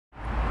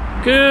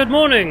Good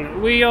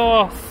morning. We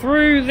are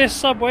through this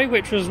subway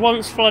which was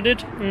once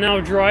flooded and now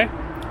dry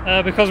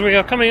because we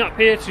are coming up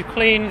here to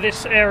clean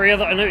this area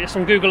that I noticed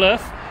on Google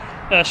Earth,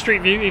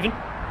 Street View even,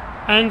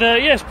 and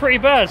yeah, it's pretty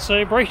bad,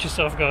 so brace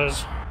yourself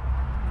guys.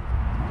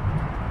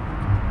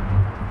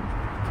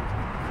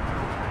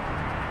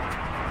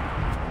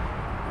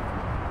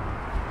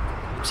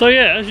 So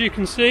yeah, as you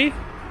can see,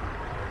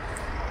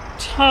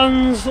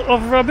 tons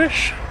of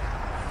rubbish.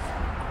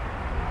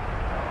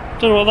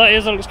 Don't know what that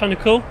is, that looks kind of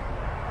cool.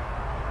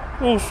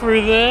 All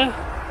through there,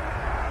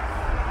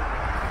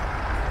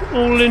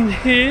 all in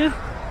here.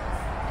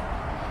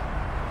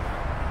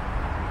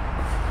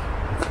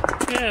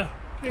 Yeah,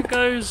 it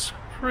goes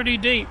pretty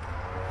deep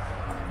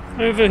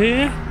over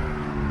here.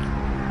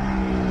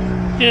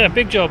 Yeah,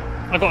 big job.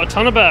 I got a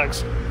ton of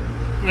bags.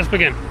 Let's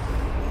begin.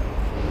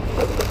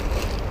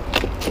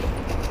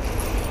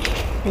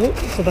 Oh,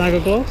 it's a bag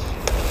of glass.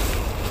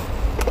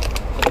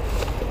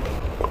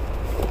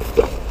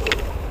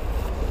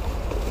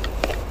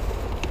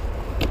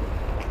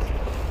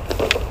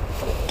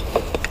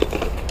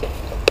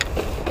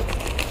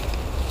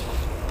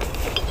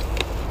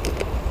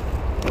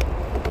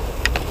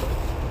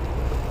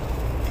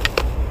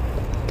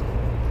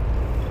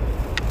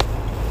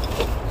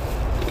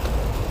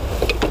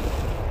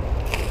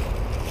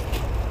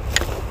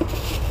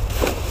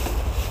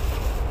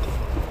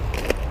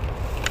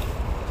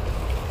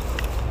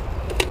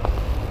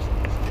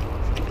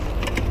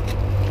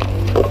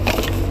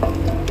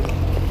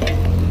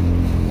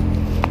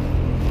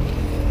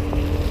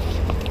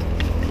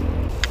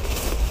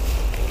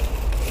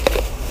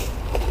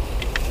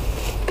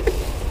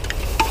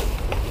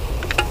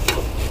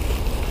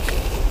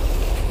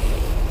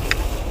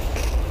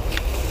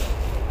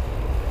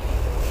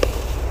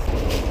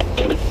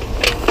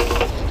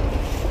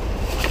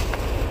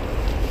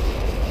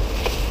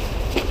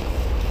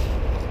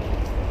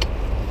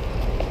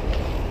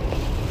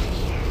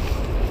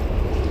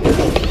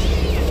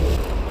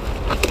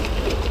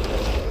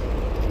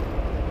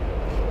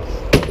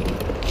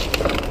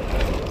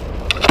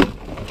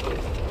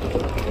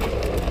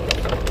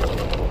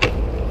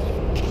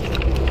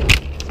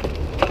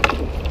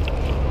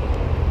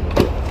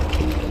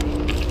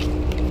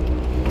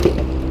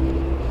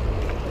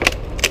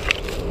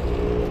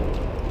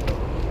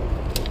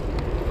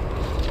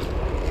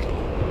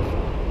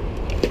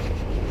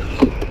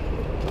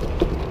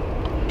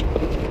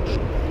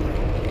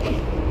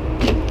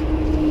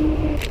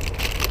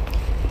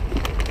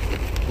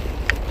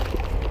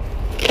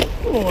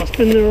 Oh, that's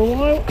been there a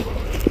while.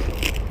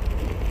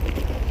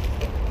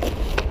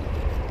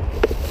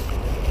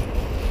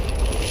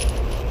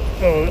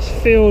 Oh, it's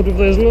filled with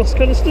those lost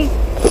canisters.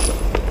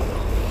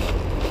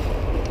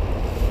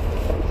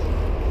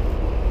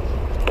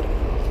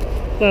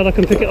 Glad I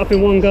can pick it up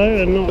in one go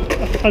and not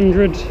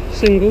 100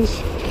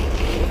 singles.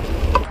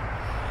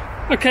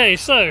 Okay,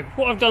 so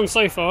what I've done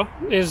so far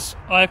is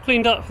I've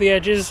cleaned up the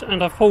edges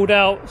and I've pulled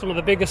out some of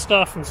the bigger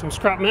stuff and some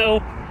scrap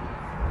metal.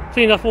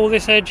 Cleaned up all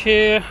this edge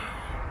here.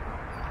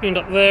 Cleaned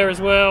up there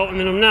as well, and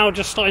then I'm now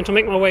just starting to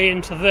make my way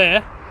into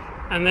there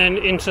and then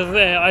into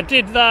there. I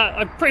did that,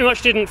 I pretty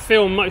much didn't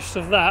film most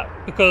of that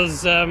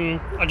because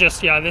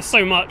there's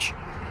so much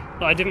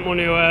that I didn't want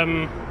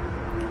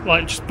to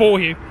like just bore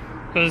you,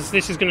 because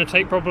this is going to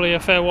take probably a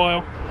fair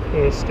while.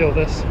 Oh, steal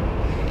this.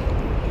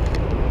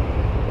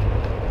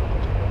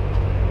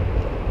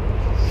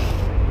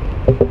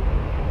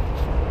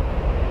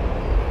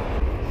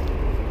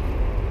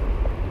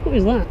 What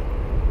is that?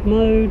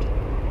 Mode,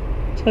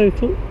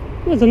 total.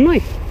 There's a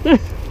knife.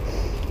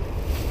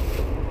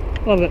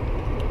 Love it.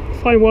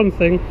 Find one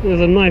thing, there's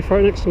a knife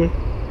right next to me.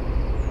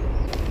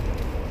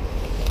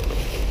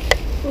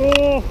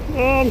 Oh,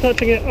 I'm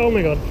touching it. Oh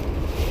my god.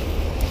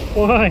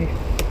 Why?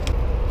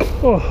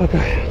 Oh,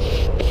 okay.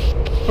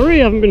 I really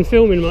haven't been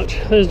filming much.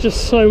 There's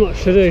just so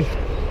much to do.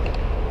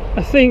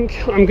 I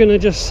think I'm gonna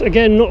just,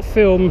 again, not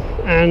film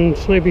and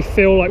maybe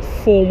fill like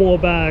 4 more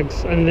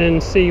bags and then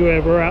see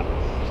where we're at.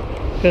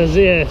 Because,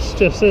 yeah, it's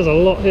just, there's a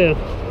lot here.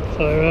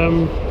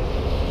 So,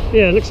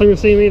 yeah, next time you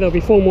see me, there'll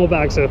be 4 more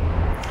bags here.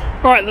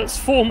 Right, that's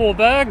 4 more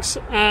bags,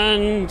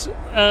 and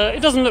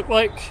it doesn't look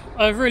like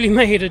I've really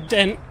made a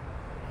dent.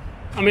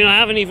 I mean, I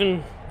haven't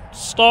even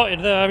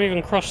started there, I haven't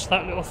even crossed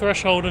that little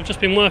threshold. I've just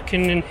been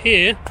working in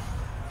here,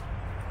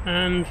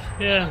 and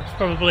yeah, it's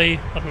probably,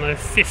 I don't know,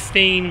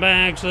 15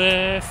 bags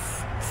there,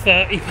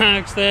 30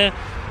 bags there.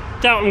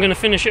 Doubt I'm going to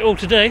finish it all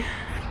today.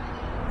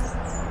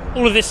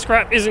 All of this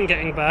scrap isn't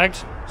getting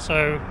bagged,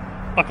 so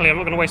luckily I'm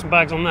not going to waste some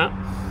bags on that.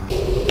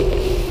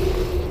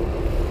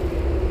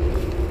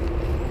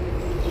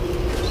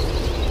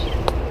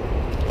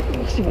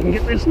 Let's see if I can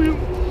get this now.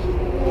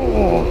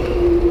 Oh.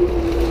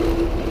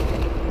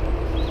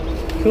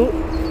 Cool.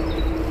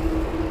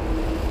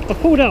 I've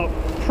pulled out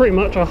pretty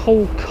much a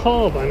whole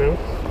car by now.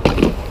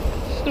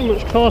 So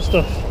much car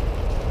stuff.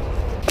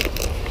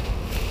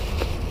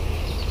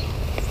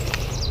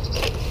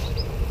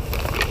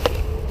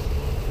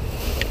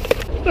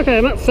 Okay,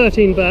 I'm at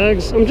 13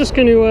 bags. I'm just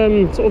going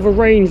to sort of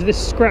arrange this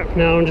scrap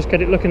now and just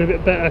get it looking a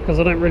bit better, because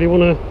I don't really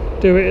want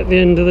to do it at the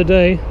end of the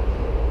day.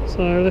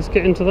 So let's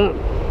get into that.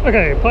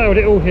 Okay, piled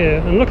it all here,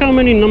 and look how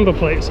many number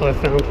plates I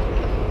found.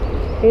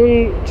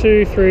 1,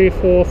 2, 3,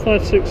 4,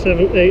 5, 6,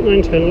 7, 8,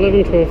 9, 10,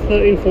 11, 12,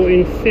 13,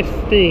 14,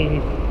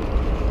 15.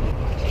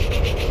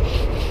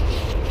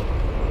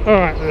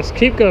 Alright, let's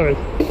keep going.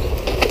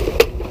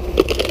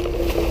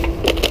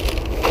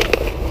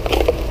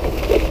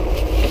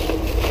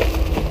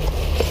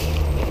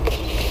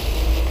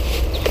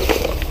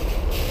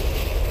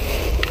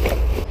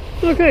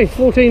 Okay,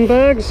 14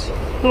 bags,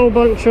 whole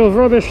bunch of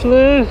rubbish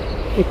there.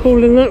 I'm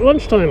calling that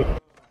lunchtime.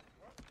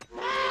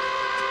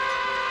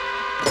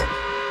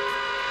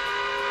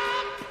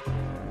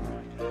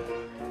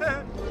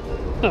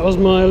 That was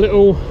my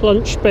little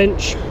lunch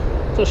bench.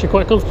 It's actually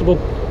quite comfortable.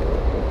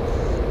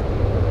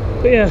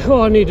 But yeah,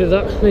 oh, I needed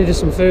that. Needed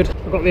some food.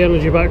 I've got the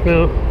energy back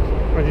now.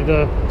 Ready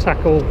to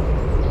tackle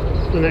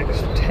the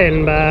next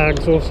 10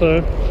 bags or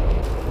so.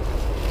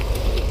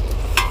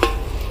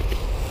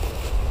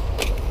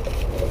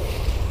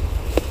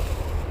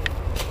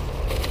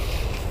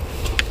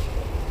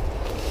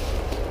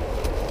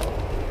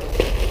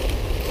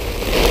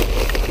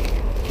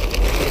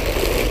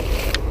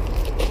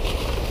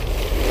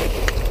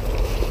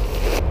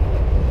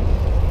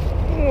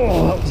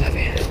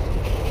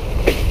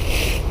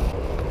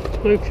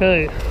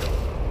 Okay,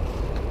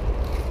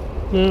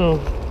 now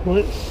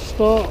let's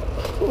start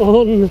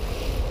on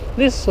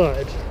this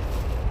side.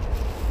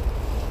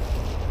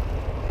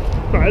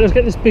 Right, let's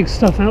get this big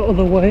stuff out of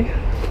the way.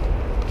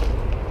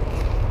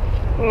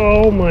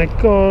 Oh my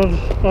god,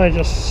 I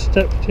just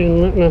stepped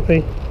in that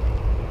nappy.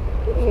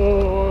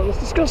 Oh, that's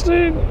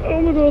disgusting.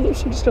 Oh my god,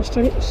 that's so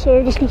disgusting.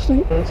 So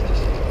disgusting. Let's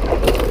just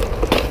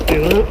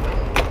do that.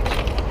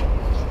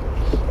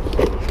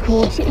 Of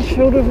course, it was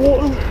filled with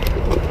water.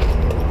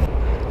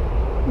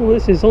 Oh,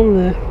 this is on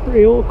there,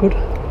 pretty awkward.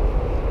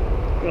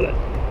 Got it.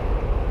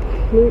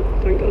 No,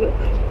 don't got it.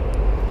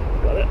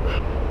 Got it.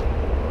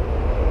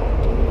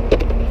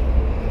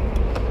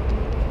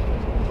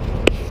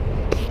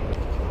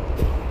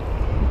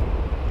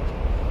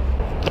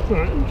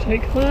 Alright,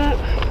 take that.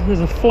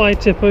 There's a fly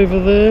tip over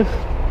there.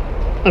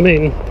 I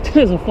mean,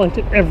 there's a fly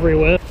tip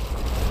everywhere.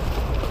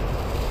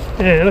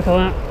 Yeah, look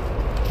at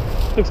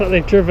that. Looks like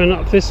they've driven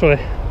up this way.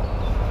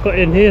 Got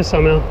in here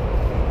somehow.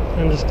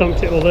 And just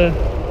dumped it all there.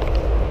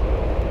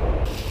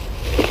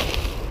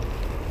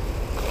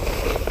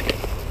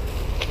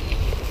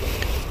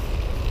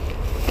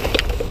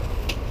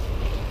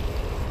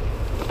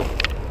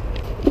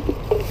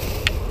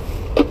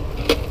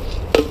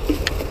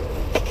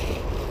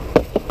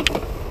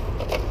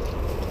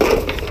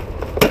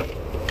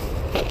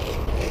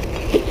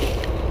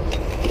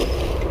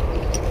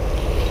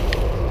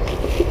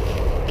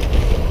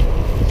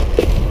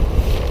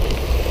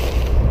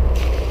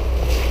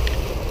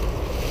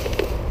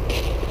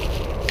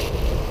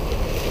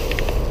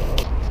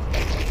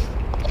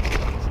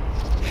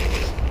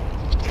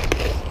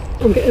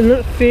 I'm getting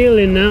that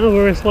feeling now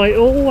where it's like,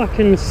 oh, I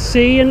can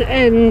see an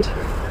end.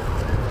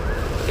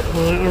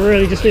 I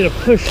really just need to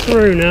push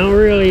through now,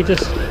 really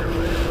just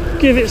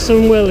give it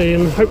some welly,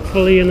 and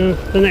hopefully in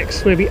the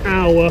next maybe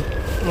hour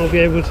I'll be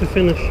able to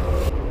finish.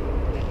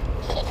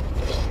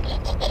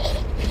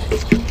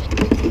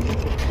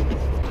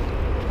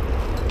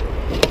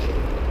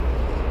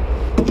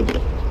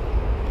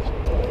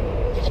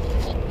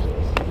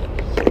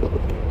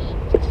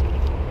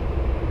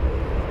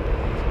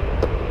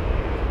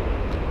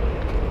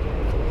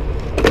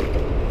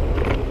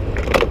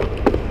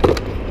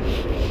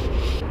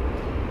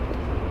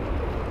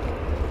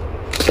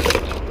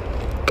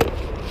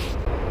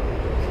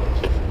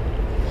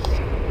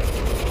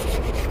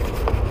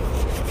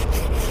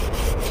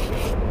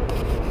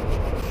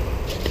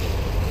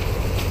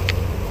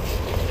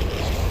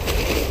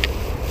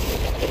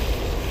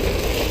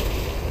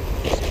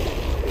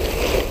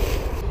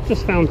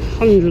 Just found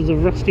hundreds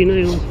of rusty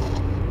nails.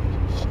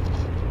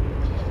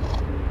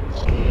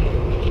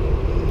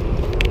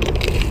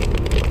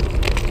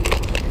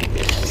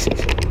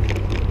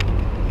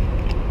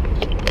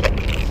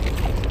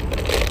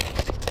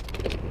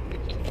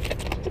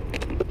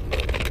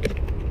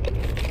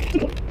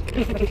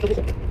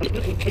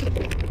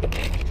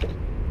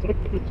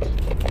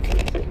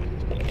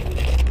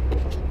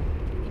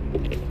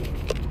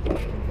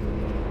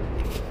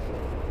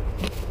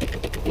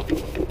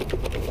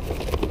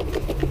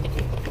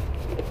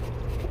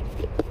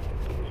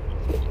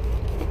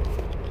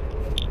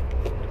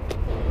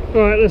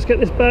 Alright, let's get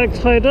this bag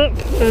tied up,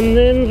 and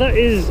then that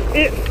is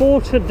it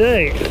for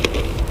today.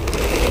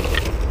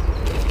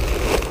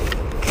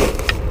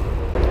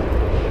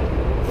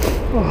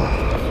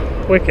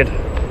 Oh, wicked.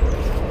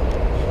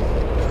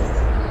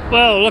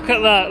 Well, look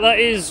at that. That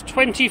is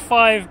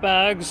 25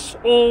 bags,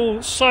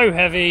 all so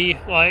heavy.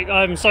 Like,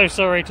 I'm so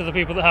sorry to the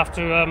people that have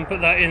to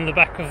put that in the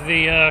back of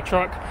the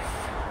truck.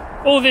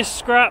 All this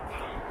scrap.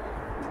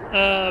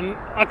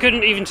 I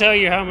couldn't even tell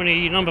you how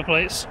many number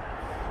plates.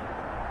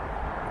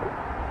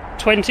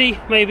 20,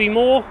 maybe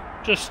more.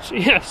 just,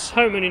 yeah,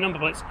 so many number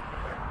plates.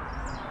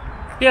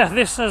 Yeah,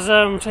 this has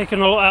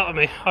taken a lot out of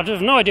me. I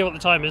have no idea what the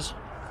time is,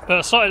 but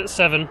I started at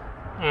 7,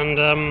 and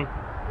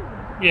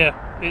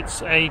yeah,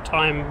 it's a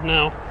time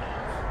now.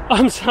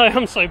 I'm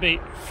so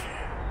beat.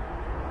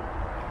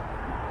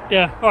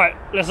 Yeah, alright,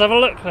 let's have a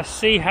look. Let's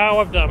see how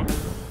I've done.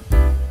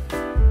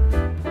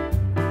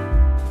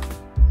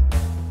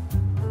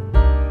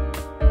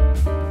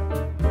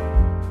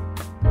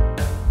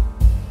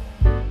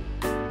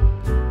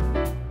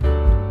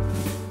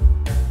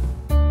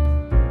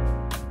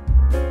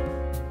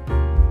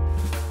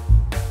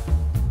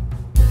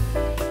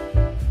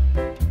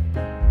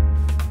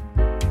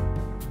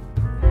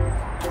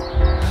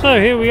 So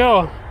here we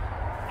are,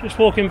 just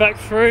walking back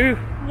through.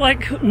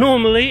 Like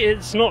normally,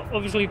 it's not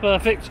obviously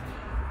perfect,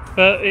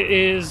 but it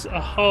is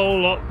a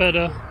whole lot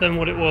better than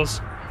what it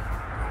was.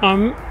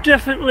 I'm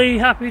definitely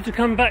happy to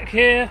come back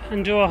here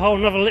and do a whole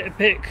nother litter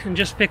pick and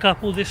just pick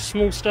up all this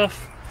small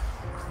stuff.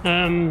 But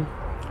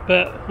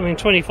I mean,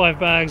 25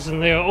 bags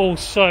and they are all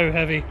so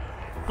heavy.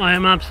 I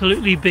am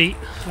absolutely beat,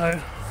 so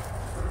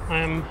I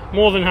am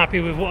more than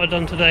happy with what I've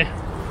done today.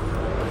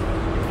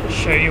 Just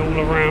show you all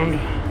around.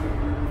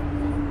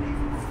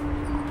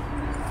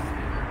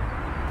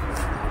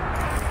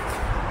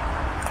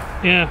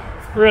 Yeah,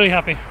 really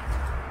happy.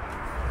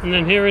 And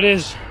then here it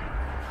is,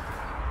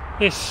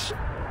 this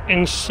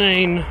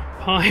insane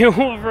pile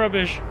of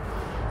rubbish.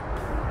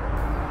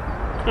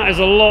 That is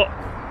a lot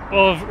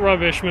of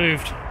rubbish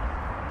moved.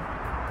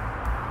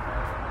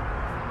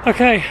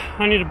 Okay,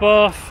 I need a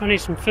bath, I need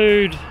some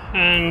food,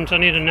 and I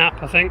need a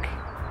nap, I think.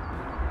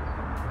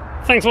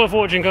 Thanks a lot for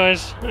watching,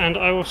 guys, and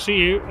I will see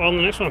you on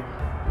the next one.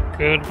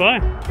 Goodbye.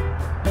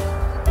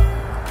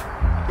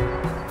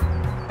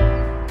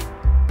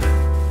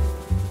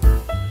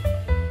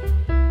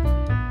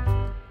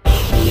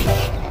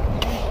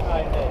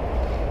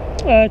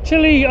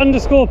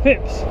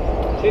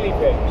 Chili_pips. Chili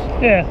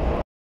pips? Yeah.